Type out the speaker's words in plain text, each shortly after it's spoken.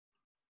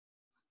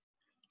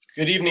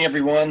Good evening,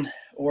 everyone,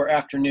 or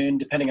afternoon,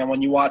 depending on when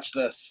you watch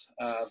this.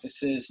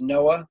 This is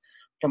Noah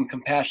from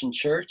Compassion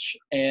Church,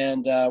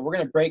 and we're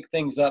going to break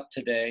things up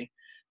today.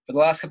 For the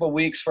last couple of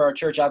weeks for our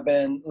church, I've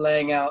been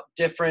laying out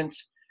different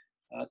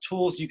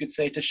tools, you could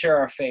say, to share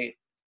our faith.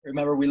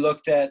 Remember, we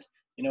looked at,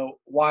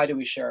 why do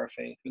we share our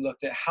faith? We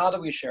looked at how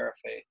do we share our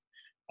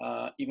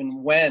faith?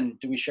 Even when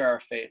do we share our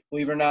faith?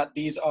 Believe it or not,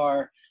 these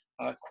are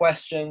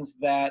questions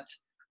that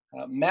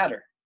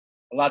matter.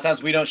 A lot of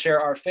times we don't share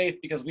our faith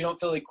because we don't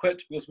feel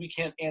equipped, because we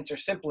can't answer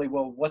simply,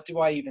 well, what do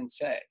I even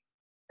say,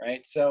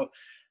 right? So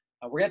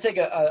we're going to take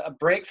a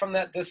break from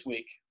that this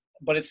week,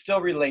 but it's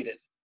still related.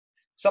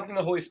 Something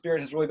the Holy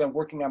Spirit has really been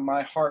working on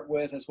my heart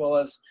with, as well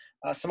as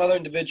some other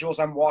individuals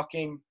I'm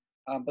walking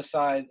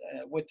beside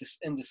with this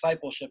in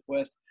discipleship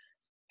with,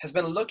 has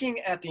been looking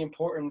at the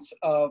importance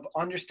of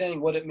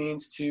understanding what it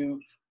means to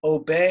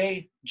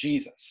obey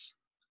Jesus,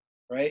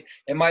 right?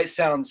 It might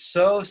sound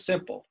so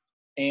simple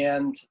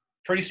and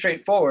pretty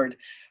straightforward.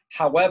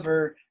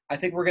 However, I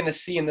think we're going to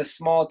see in this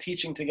small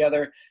teaching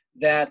together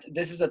that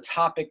this is a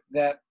topic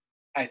that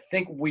I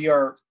think we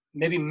are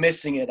maybe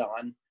missing it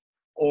on,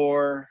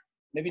 or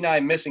maybe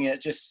not missing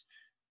it, just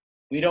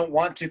we don't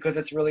want to because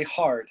it's really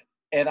hard.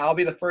 And I'll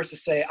be the first to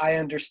say I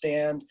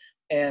understand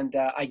and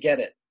I get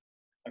it,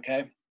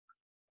 okay?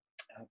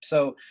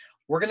 So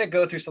we're going to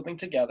go through something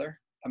together.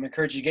 I'm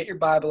encouraging you to get your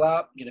Bible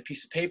out, get a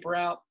piece of paper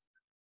out.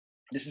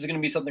 This is going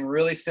to be something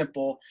really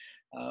simple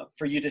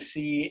for you to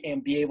see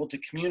and be able to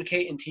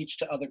communicate and teach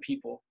to other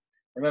people.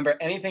 Remember,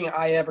 anything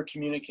I ever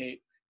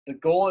communicate, the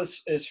goal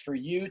is for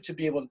you to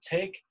be able to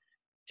take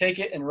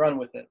it and run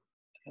with it,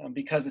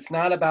 because it's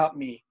not about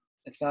me.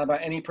 It's not about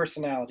any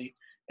personality.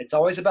 It's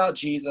always about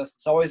Jesus.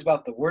 It's always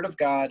about the Word of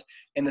God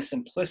and the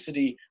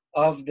simplicity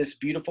of this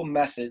beautiful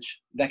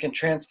message that can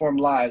transform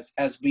lives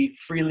as we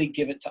freely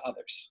give it to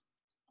others.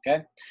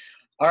 Okay?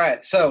 All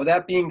right, so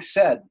that being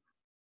said,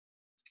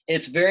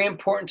 it's very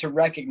important to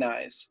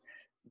recognize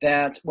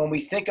that when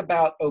we think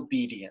about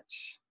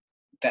obedience,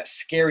 that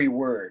scary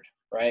word,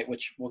 right,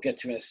 which we'll get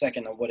to in a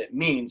second on what it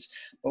means,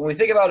 but when we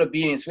think about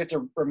obedience, we have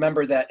to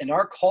remember that in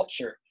our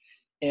culture,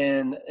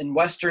 in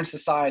Western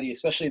society,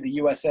 especially the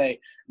USA,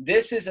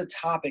 this is a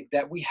topic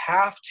that we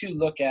have to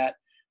look at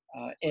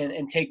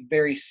and take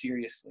very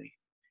seriously.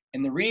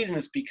 And the reason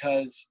is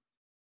because,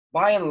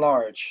 by and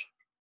large,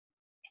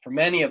 for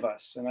many of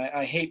us, and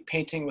I hate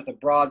painting with a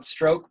broad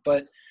stroke,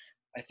 but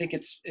I think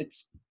it's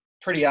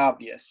pretty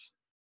obvious.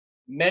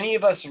 Many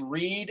of us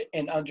read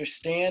and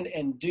understand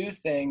and do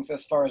things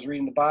as far as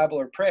reading the Bible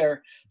or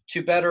prayer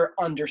to better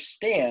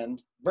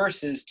understand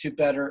versus to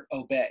better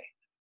obey.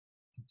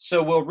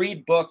 So we'll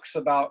read books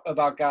about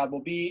God.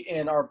 We'll be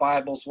in our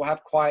Bibles. We'll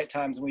have quiet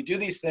times. And we do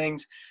these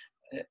things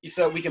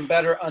so we can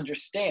better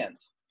understand.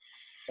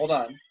 Hold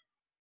on.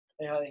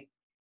 Hey, honey.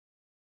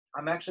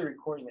 I'm actually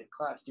recording a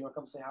class. Do you want to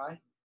come say hi?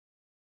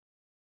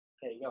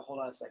 Okay, you go. Hold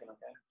on a second,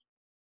 okay?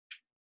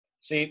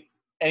 See,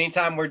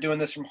 anytime we're doing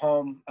this from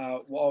home,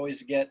 we'll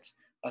always get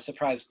a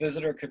surprise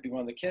visitor. It could be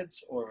one of the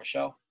kids or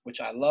Michelle, which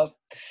I love.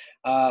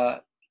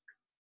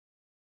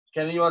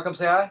 Kenny, you want to come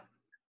say hi?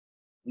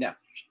 No,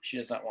 she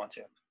does not want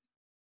to.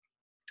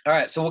 All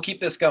right, so we'll keep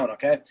this going,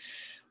 okay?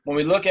 When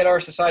we look at our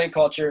society and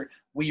culture,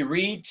 we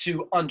read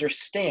to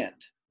understand.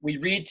 We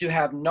read to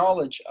have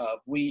knowledge of.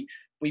 We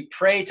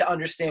pray to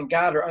understand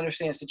God or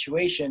understand a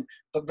situation,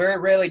 but very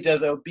rarely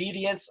does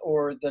obedience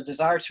or the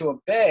desire to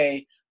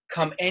obey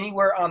come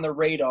anywhere on the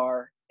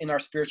radar in our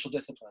spiritual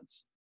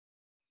disciplines.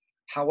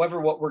 However,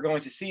 what we're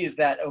going to see is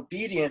that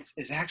obedience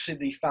is actually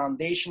the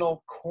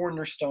foundational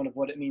cornerstone of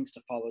what it means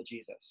to follow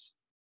Jesus.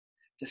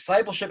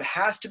 Discipleship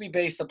has to be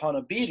based upon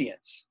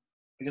obedience,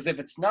 because if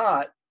it's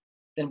not,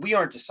 then we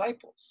aren't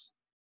disciples.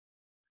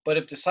 But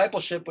if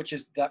discipleship, which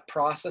is that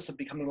process of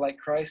becoming like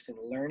Christ and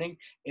learning,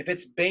 if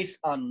it's based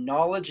on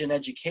knowledge and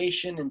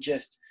education and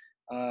just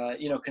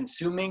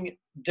consuming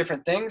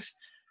different things,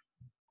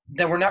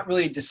 then we're not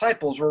really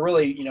disciples. We're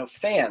really,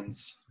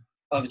 fans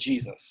of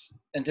Jesus.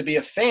 And to be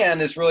a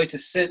fan is really to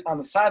sit on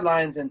the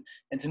sidelines and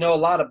to know a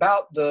lot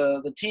about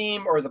the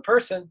team or the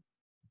person.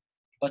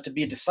 But to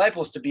be a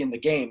disciple is to be in the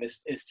game,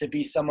 is to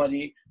be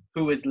somebody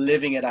who is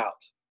living it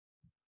out.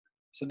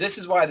 So this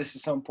is why this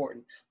is so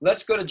important.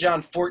 Let's go to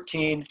John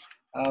 14,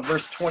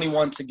 verse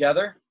 21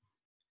 together.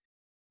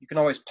 You can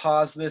always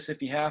pause this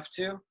if you have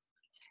to.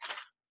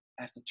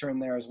 I have to turn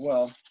there as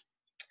well.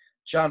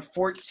 John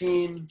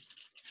 14,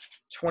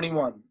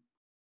 21.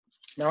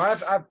 Now,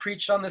 I've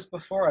preached on this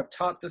before. I've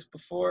taught this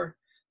before.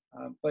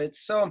 But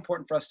it's so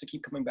important for us to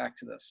keep coming back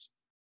to this.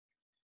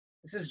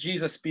 This is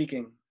Jesus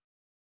speaking.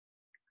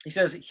 He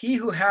says, "He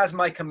who has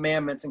my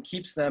commandments and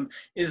keeps them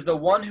is the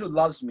one who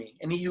loves me.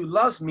 And he who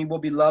loves me will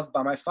be loved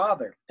by my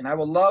Father. And I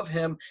will love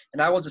him,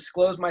 and I will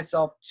disclose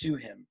myself to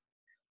him."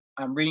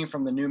 I'm reading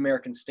from the New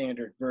American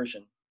Standard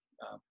Version.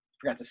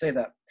 Forgot to say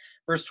that.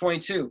 Verse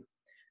 22.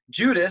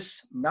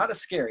 Judas, not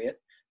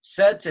Iscariot,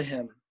 said to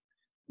him,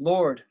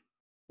 "Lord,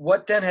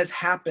 what then has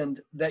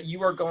happened that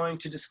you are going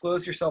to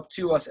disclose yourself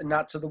to us and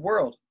not to the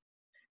world?"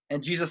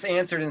 And Jesus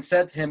answered and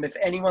said to him, "If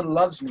anyone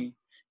loves me,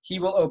 He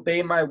will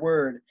obey my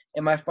word,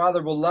 and my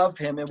Father will love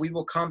him, and we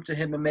will come to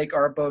him and make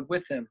our abode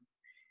with him.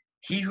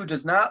 He who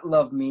does not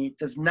love me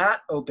does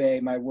not obey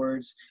my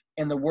words,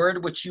 and the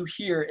word which you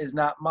hear is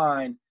not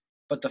mine,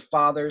 but the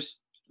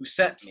Father's who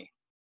sent me.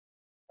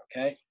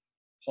 Okay?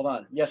 Hold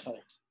on. Yes,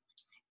 honey.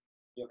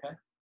 You okay?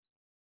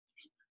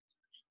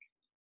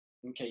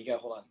 Okay, you got to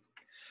hold on.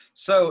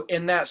 So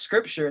in that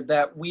scripture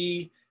that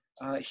we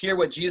hear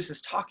what Jesus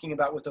is talking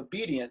about with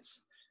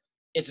obedience,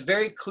 it's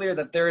very clear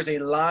that there is a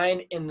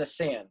line in the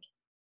sand,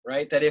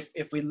 right? That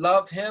if we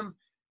love him,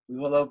 we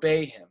will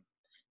obey him.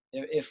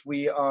 If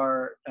we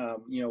are,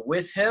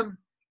 with him,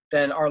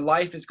 then our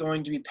life is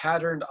going to be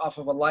patterned off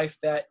of a life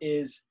that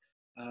is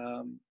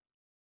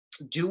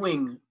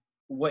doing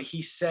what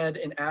he said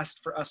and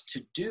asked for us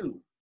to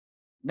do.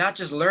 Not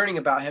just learning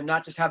about him,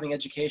 not just having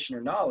education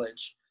or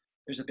knowledge.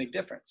 There's a big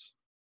difference,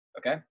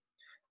 okay?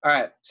 All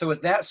right, so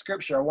with that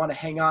scripture, I want to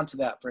hang on to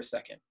that for a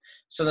second.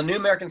 So the New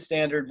American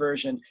Standard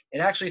Version, it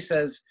actually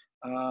says,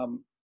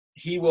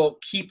 he will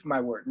keep my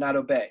word, not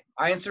obey.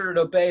 I inserted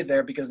obey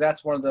there because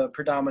that's one of the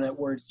predominant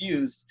words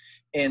used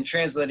in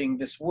translating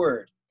this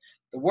word.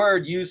 The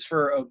word used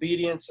for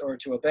obedience or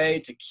to obey,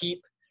 to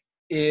keep,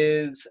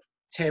 is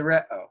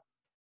tereo,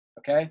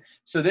 okay?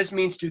 So this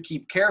means to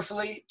keep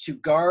carefully, to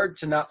guard,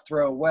 to not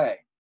throw away.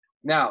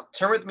 Now,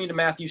 turn with me to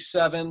Matthew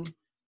 7,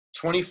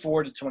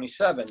 24 to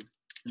 27.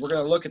 We're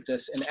going to look at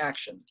this in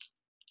action.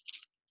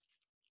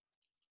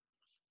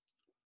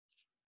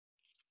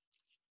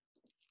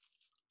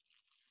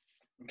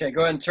 Okay,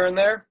 go ahead and turn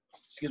there.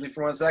 Excuse me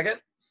for 1 second.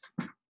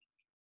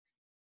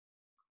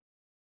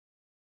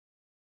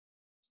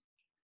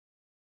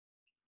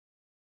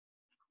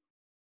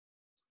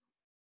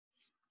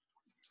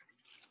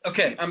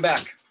 Okay, I'm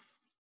back.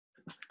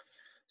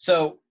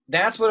 So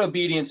that's what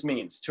obedience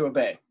means, to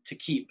obey, to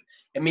keep.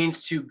 It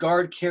means to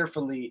guard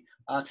carefully,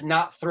 to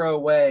not throw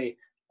away,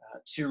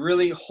 to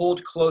really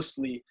hold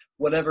closely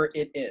whatever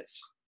it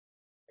is,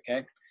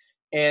 okay?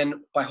 And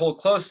by hold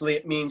closely,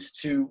 it means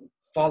to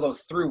follow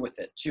through with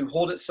it, to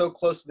hold it so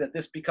closely that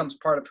this becomes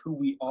part of who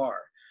we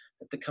are,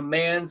 that the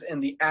commands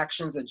and the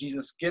actions that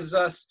Jesus gives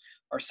us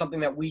are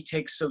something that we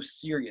take so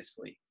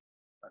seriously,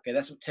 okay?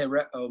 That's what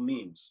tereo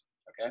means,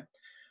 okay?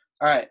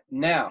 All right,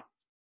 now,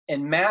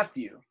 in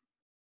Matthew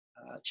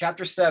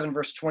chapter 7,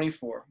 verse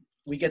 24,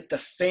 we get the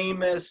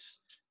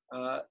famous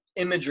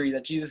imagery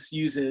that Jesus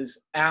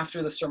uses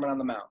after the Sermon on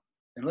the Mount.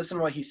 And listen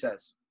to what he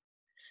says.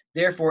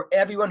 Therefore,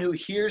 everyone who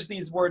hears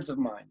these words of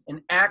mine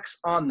and acts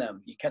on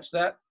them, you catch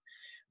that?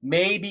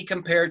 May be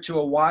compared to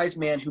a wise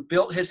man who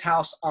built his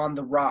house on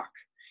the rock.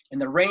 And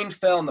the rain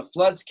fell, and the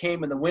floods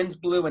came, and the winds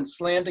blew and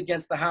slammed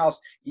against the house,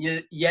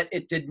 yet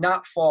it did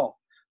not fall,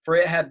 for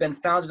it had been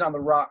founded on the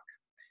rock.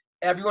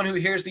 Everyone who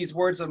hears these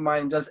words of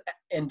mine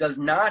and does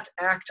not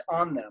act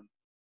on them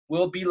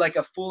will be like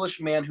a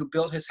foolish man who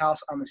built his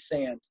house on the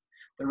sand.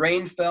 The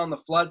rain fell, and the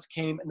floods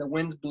came, and the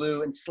winds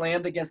blew and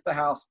slammed against the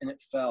house, and it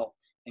fell,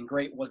 and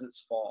great was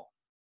its fall.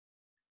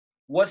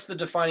 What's the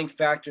defining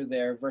factor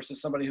there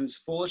versus somebody who's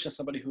foolish and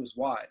somebody who's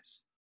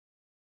wise?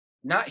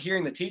 Not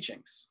hearing the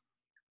teachings.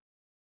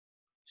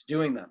 It's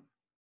doing them.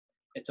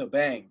 It's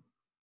obeying.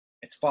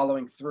 It's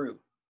following through.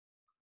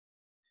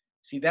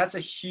 See, that's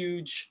a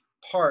huge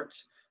part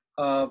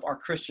of our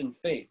Christian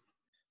faith.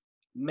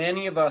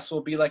 Many of us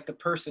will be like the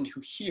person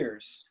who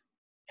hears,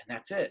 and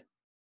that's it.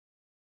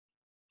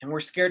 And we're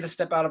scared to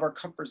step out of our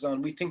comfort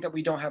zone. We think that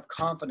we don't have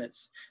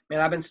confidence. Man,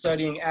 I've been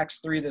studying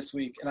Acts 3 this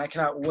week, and I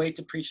cannot wait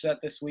to preach that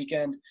this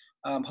weekend,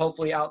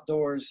 hopefully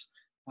outdoors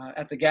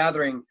at the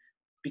gathering,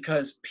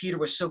 because Peter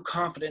was so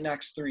confident in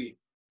Acts 3.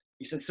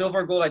 He said, silver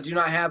and gold I do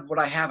not have, what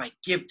I have I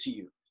give to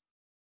you.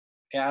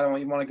 Okay, I don't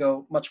even want to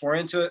go much more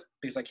into it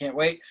because I can't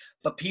wait.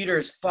 But Peter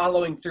is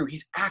following through.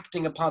 He's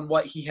acting upon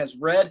what he has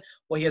read,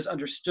 what he has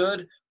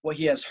understood, what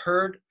he has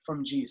heard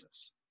from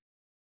Jesus.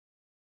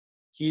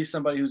 He's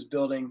somebody who's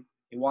building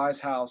a wise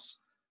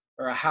house,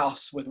 or a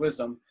house with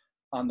wisdom,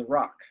 on the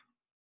rock.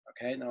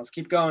 Okay, now let's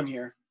keep going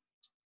here.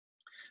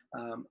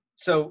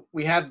 So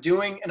we have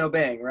doing and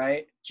obeying,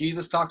 right?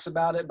 Jesus talks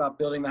about it, about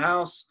building the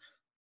house.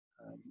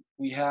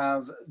 We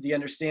have the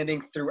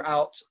understanding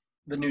throughout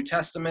the New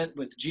Testament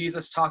with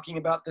Jesus talking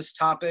about this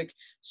topic.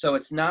 So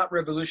it's not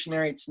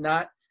revolutionary. It's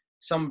not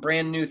some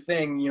brand new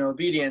thing,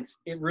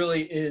 obedience. It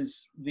really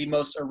is the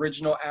most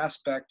original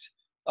aspect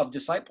of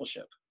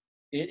discipleship.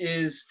 It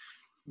is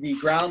the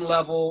ground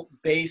level,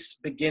 base,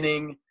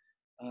 beginning,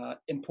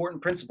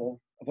 important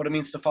principle of what it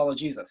means to follow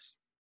Jesus.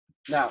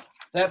 Now,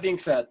 that being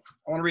said,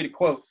 I want to read a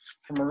quote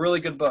from a really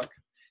good book.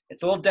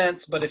 It's a little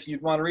dense, but if you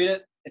want to read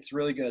it, it's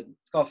really good.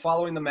 It's called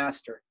Following the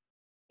Master,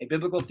 A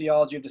Biblical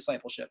Theology of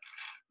Discipleship.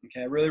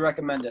 Okay, I really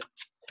recommend it.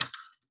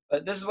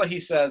 But this is what he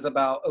says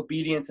about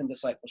obedience and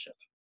discipleship.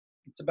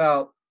 It's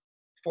about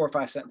 4 or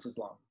 5 sentences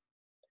long.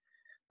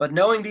 But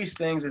knowing these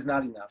things is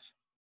not enough.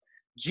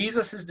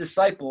 Jesus'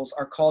 disciples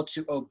are called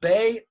to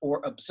obey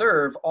or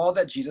observe all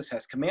that Jesus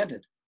has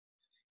commanded.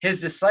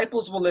 His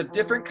disciples will live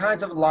different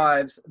kinds of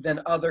lives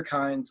than other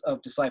kinds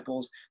of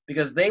disciples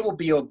because they will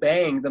be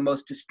obeying the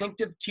most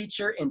distinctive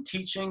teacher and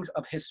teachings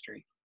of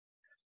history.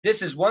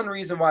 This is one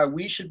reason why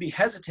we should be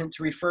hesitant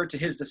to refer to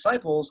his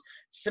disciples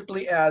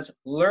simply as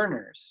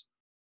learners.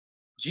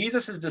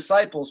 Jesus'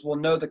 disciples will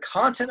know the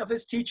content of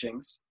his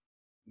teachings,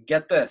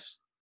 get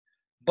this,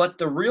 but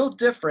the real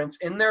difference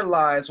in their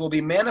lives will be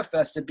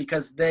manifested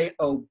because they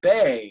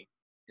obey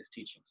his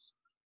teachings.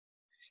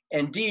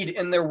 Indeed,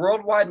 in their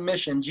worldwide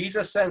mission,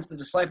 Jesus sends the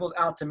disciples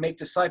out to make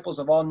disciples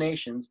of all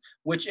nations,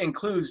 which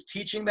includes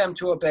teaching them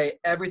to obey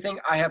everything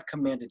I have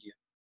commanded you.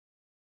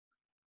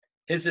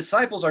 His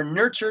disciples are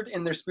nurtured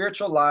in their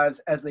spiritual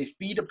lives as they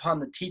feed upon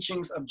the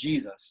teachings of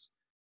Jesus,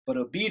 but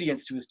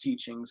obedience to his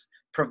teachings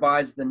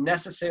provides the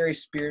necessary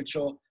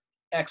spiritual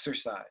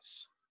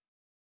exercise.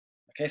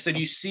 Okay, so do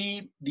you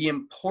see the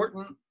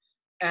important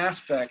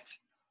aspect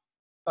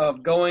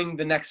of going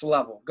the next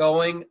level,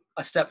 going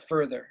a step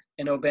further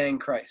in obeying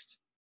Christ?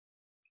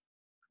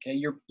 Okay,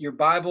 your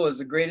Bible is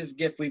the greatest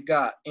gift we've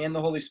got, and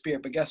the Holy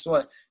Spirit. But guess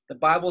what? The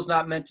Bible is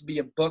not meant to be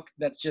a book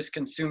that's just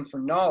consumed for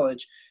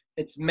knowledge.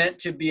 It's meant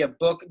to be a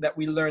book that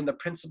we learn the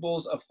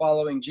principles of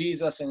following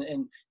Jesus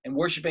and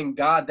worshiping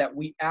God that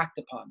we act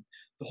upon.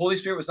 The Holy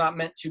Spirit was not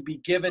meant to be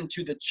given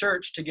to the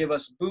church to give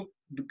us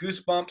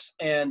goosebumps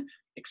and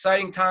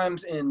exciting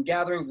times in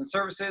gatherings and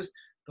services.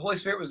 The Holy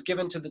Spirit was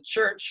given to the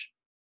church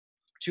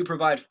to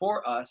provide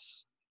for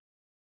us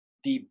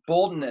the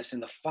boldness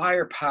and the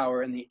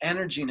firepower and the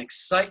energy and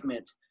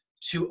excitement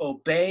to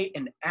obey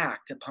and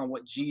act upon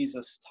what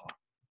Jesus taught.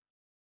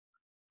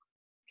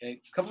 Okay,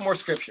 a couple more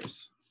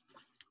scriptures.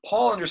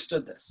 Paul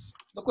understood this.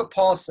 Look what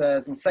Paul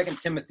says in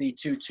 2 Timothy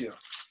 2:2.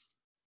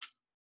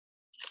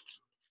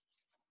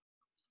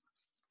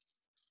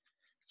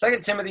 2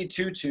 Timothy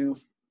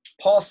 2:2,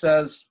 Paul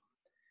says,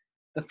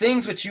 the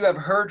things which you have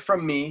heard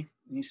from me,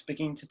 and he's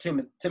speaking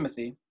to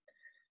Timothy,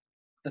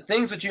 the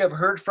things which you have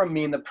heard from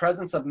me in the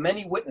presence of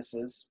many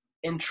witnesses,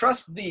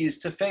 entrust these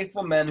to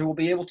faithful men who will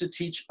be able to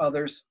teach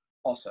others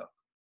also.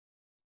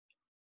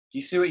 Do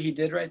you see what he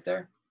did right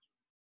there?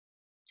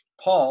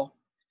 Paul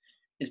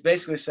is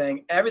basically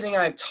saying, everything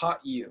I've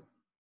taught you,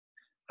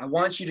 I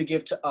want you to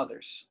give to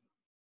others,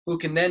 who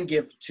can then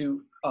give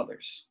to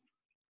others.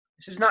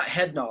 This is not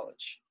head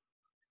knowledge.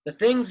 The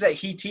things that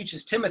he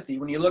teaches Timothy,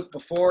 when you look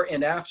before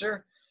and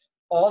after,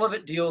 all of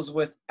it deals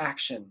with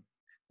action,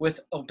 with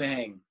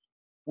obeying,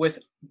 with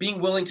being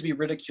willing to be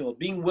ridiculed,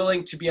 being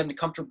willing to be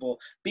uncomfortable,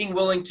 being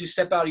willing to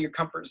step out of your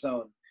comfort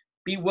zone,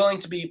 be willing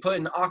to be put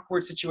in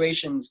awkward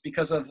situations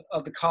because of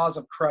the cause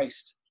of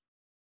Christ.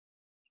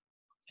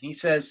 And he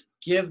says,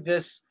 give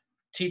this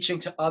teaching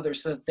to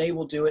others so that they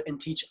will do it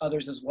and teach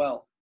others as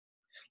well.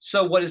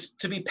 So what is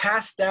to be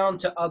passed down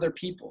to other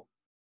people,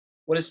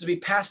 what is to be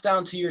passed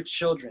down to your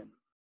children,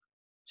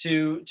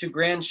 to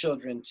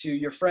grandchildren, to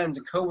your friends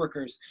and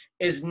coworkers,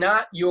 is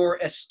not your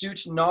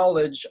astute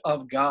knowledge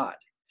of God,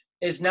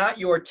 is not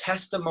your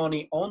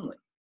testimony only.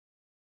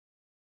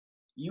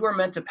 You are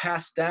meant to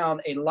pass down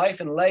a life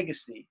and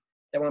legacy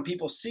that when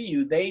people see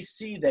you, they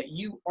see that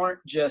you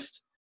aren't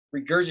just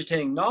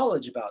regurgitating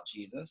knowledge about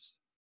Jesus,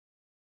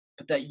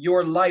 but that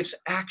your life's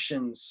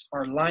actions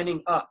are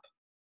lining up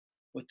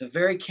with the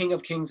very King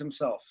of Kings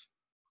himself,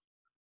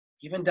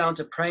 even down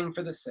to praying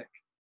for the sick,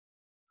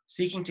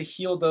 seeking to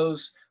heal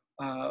those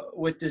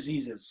with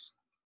diseases.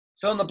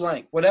 Fill in the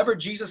blank. Whatever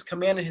Jesus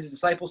commanded his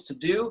disciples to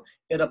do,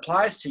 it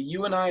applies to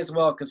you and I as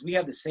well, because we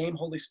have the same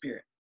Holy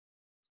Spirit.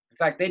 In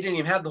fact, they didn't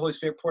even have the Holy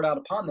Spirit poured out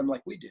upon them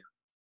like we do.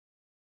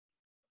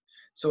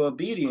 So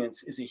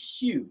obedience is a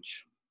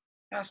huge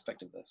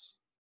aspect of this.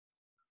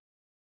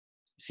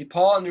 See,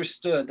 Paul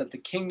understood that the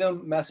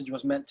kingdom message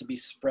was meant to be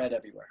spread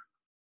everywhere.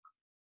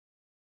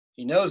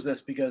 He knows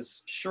this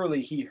because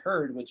surely he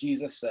heard what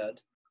Jesus said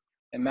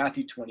in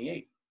Matthew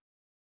 28.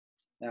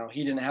 Now,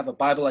 he didn't have a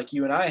Bible like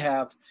you and I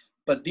have,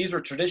 but these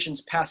were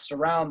traditions passed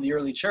around the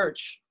early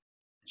church.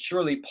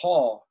 Surely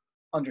Paul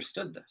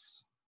understood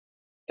this,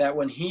 that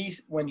when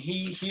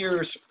he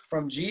hears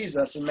from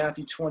Jesus in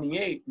Matthew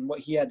 28 and what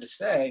he had to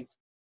say,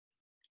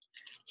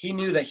 he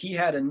knew that he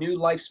had a new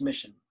life's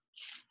mission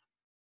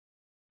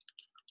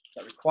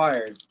that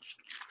required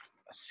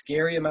a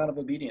scary amount of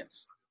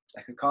obedience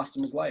that could cost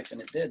him his life,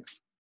 and it did.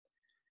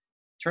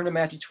 Turn to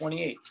Matthew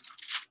 28,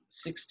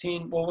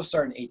 16, well, we'll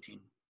start in 18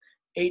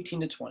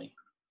 to 20.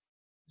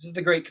 This is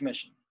the Great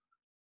Commission.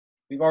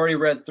 We've already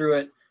read through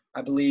it,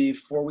 I believe,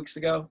 4 weeks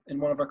ago in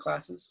one of our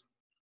classes.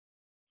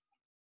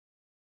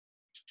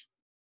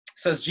 It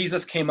says,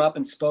 Jesus came up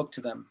and spoke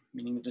to them,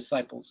 meaning the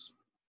disciples.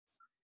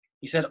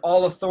 He said,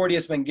 all authority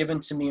has been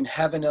given to me in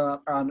heaven and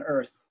on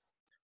earth.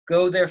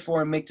 Go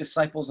therefore and make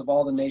disciples of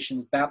all the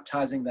nations,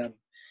 baptizing them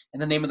in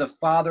the name of the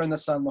Father and the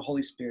Son and the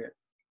Holy Spirit,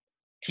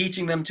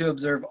 teaching them to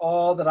observe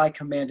all that I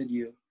commanded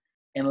you.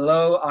 And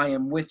lo, I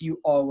am with you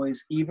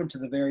always, even to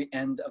the very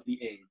end of the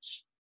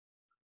age.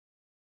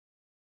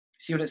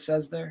 See what it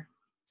says there?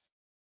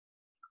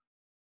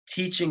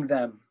 Teaching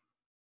them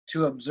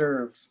to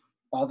observe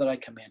all that I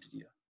commanded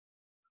you.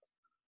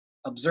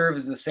 Observe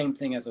is the same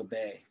thing as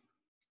obey,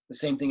 the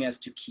same thing as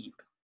to keep.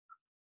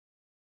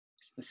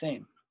 It's the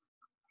same.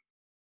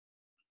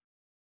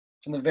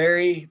 From the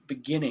very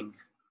beginning,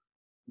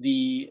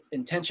 the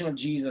intention of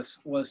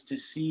Jesus was to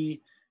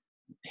see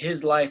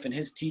his life and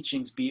his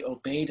teachings be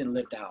obeyed and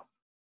lived out.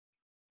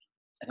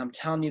 And I'm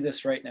telling you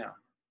this right now,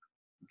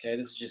 okay?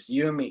 This is just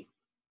you and me.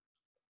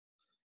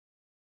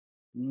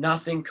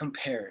 Nothing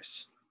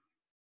compares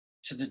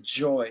to the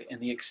joy and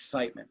the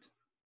excitement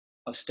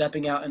of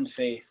stepping out in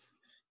faith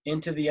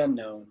into the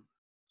unknown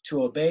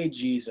to obey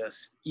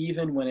Jesus,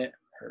 even when it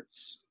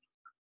hurts,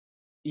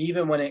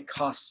 even when it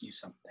costs you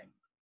something,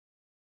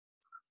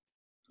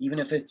 even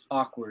if it's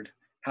awkward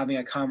having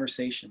a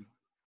conversation,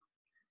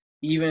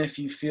 even if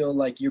you feel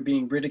like you're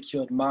being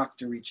ridiculed,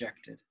 mocked, or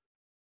rejected.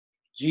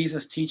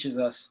 Jesus teaches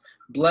us,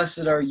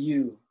 blessed are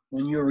you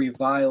when you are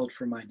reviled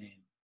for my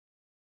name.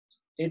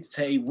 It's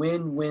a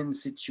win-win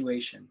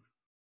situation,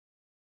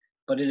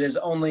 but it is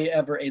only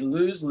ever a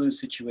lose-lose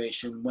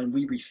situation when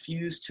we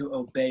refuse to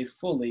obey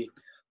fully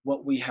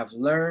what we have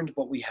learned,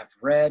 what we have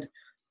read,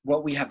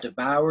 what we have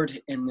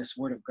devoured in this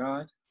Word of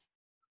God.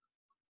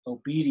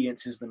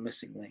 Obedience is the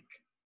missing link.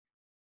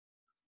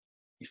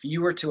 If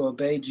you were to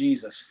obey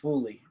Jesus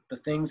fully, the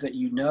things that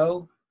you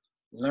know,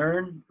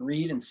 learn,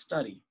 read, and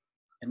study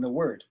in the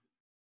Word,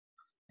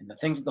 and the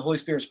things that the Holy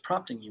Spirit is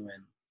prompting you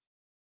in,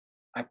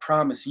 I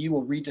promise you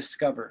will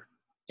rediscover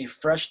a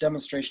fresh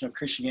demonstration of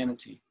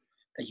Christianity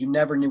that you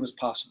never knew was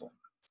possible.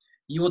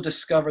 You will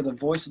discover the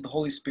voice of the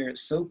Holy Spirit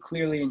so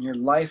clearly in your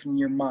life and in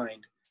your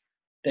mind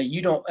that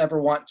you don't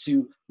ever want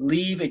to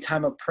leave a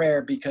time of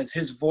prayer because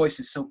his voice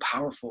is so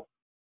powerful.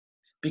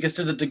 Because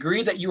to the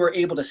degree that you are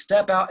able to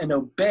step out and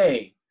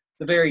obey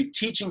the very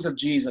teachings of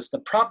Jesus, the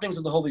promptings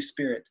of the Holy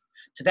Spirit,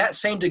 to that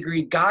same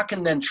degree, God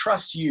can then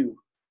trust you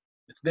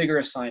with bigger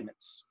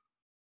assignments,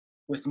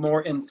 with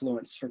more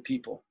influence for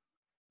people.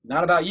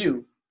 Not about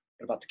you,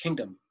 but about the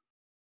kingdom.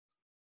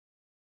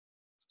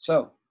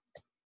 So,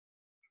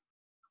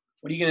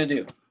 what are you going to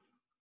do?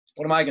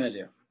 What am I going to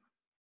do?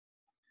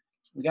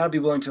 We got to be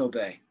willing to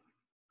obey,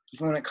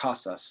 even when it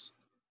costs us,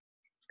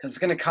 because it's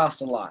going to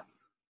cost a lot,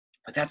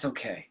 but that's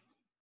okay.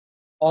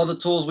 All the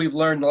tools we've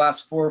learned the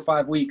last 4 or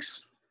 5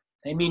 weeks,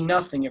 they mean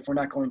nothing if we're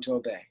not going to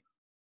obey.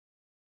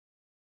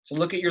 So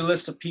look at your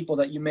list of people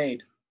that you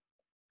made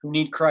who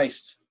need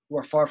Christ, who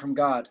are far from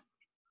God.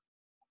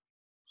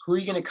 Who are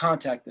you going to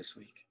contact this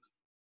week?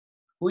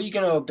 Who are you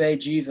going to obey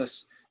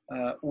Jesus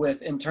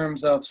with in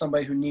terms of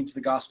somebody who needs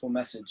the gospel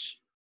message?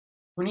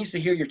 Who needs to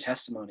hear your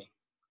testimony?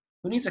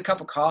 Who needs a cup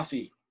of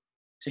coffee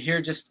to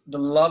hear just the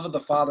love of the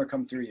Father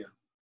come through you?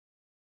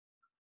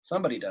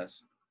 Somebody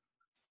does.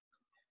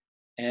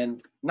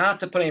 And not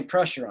to put any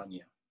pressure on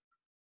you,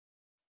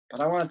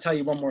 but I want to tell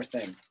you one more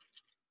thing.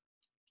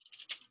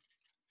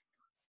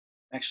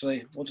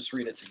 Actually, we'll just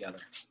read it together.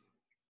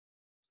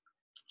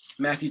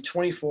 Matthew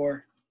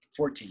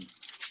 24:14.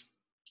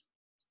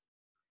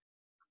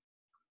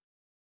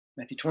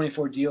 Matthew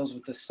 24 deals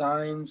with the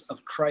signs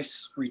of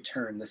Christ's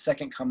return, the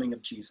second coming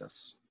of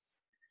Jesus.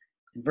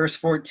 In verse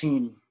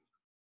 14,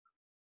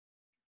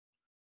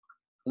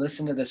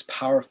 listen to this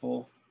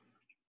powerful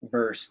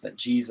verse that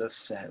Jesus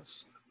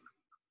says.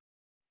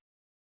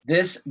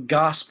 This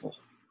gospel,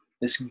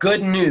 this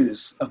good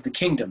news of the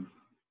kingdom,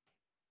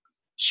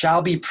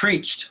 shall be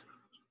preached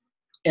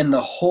in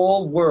the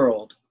whole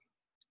world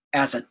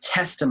as a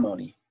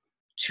testimony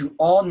to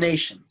all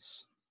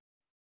nations,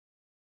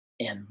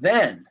 and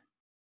then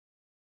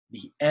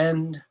the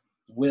end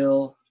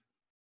will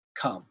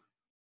come.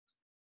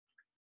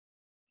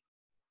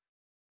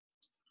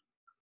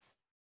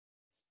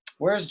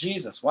 Where's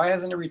Jesus? Why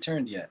hasn't he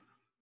returned yet?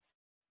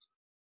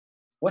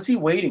 What's he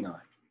waiting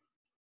on?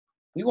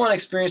 We want to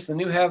experience the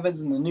new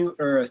heavens and the new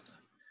earth,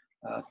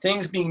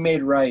 things being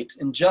made right,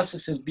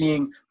 injustices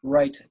being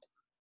righted.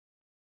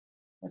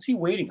 What's he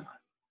waiting on?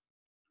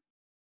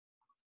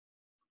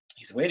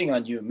 He's waiting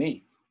on you and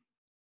me.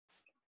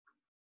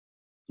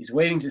 He's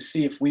waiting to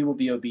see if we will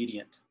be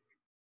obedient.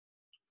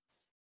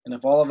 And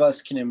if all of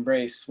us can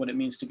embrace what it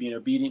means to be an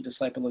obedient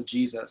disciple of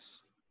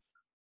Jesus,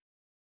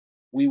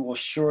 we will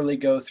surely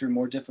go through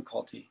more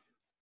difficulty,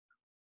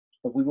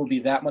 but we will be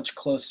that much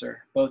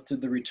closer, both to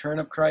the return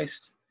of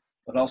Christ,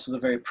 but also the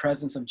very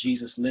presence of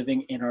Jesus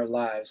living in our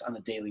lives on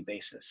a daily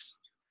basis.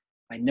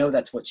 I know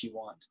that's what you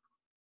want.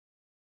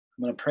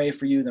 I'm going to pray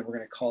for you, then we're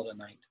going to call it a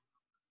night.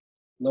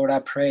 Lord, I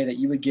pray that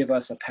you would give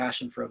us a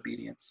passion for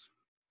obedience.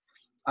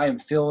 I am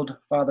filled,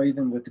 Father,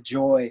 even with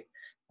joy,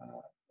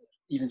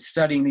 even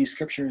studying these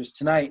scriptures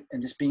tonight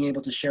and just being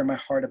able to share my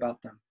heart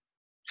about them.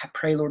 I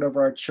pray, Lord,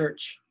 over our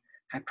church.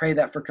 I pray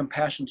that for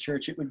Compassion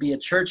Church, it would be a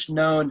church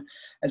known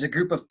as a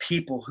group of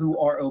people who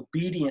are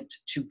obedient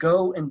to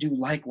go and do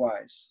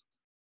likewise,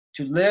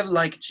 to live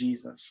like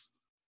Jesus.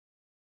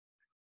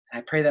 And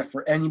I pray that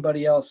for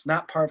anybody else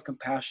not part of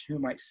Compassion who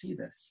might see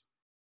this,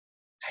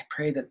 I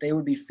pray that they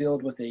would be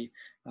filled with a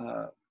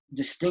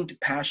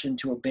distinct passion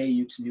to obey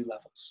you to new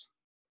levels,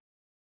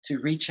 to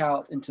reach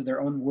out into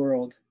their own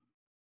world,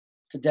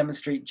 to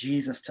demonstrate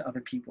Jesus to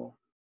other people.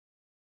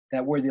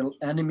 That where the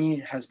enemy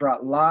has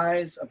brought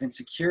lies of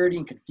insecurity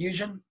and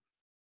confusion,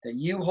 that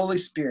you, Holy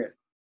Spirit,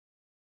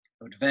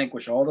 would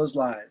vanquish all those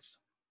lies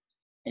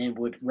and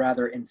would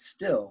rather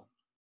instill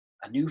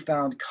a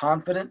newfound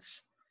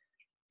confidence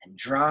and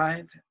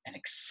drive and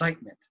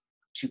excitement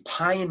to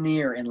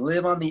pioneer and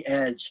live on the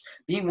edge,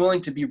 being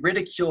willing to be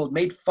ridiculed,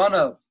 made fun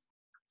of,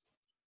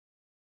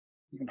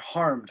 even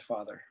harmed,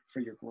 Father, for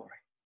your glory.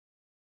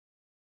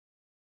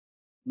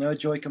 No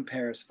joy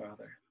compares,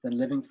 Father, than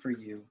living for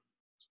you.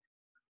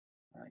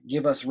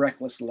 Give us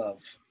reckless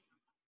love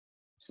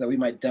so that we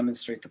might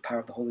demonstrate the power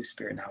of the Holy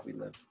Spirit in how we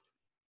live,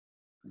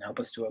 and help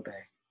us to obey.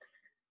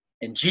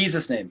 In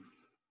Jesus' name,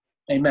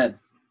 amen.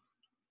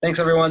 Thanks,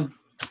 everyone.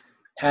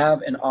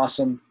 Have an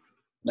awesome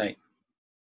night.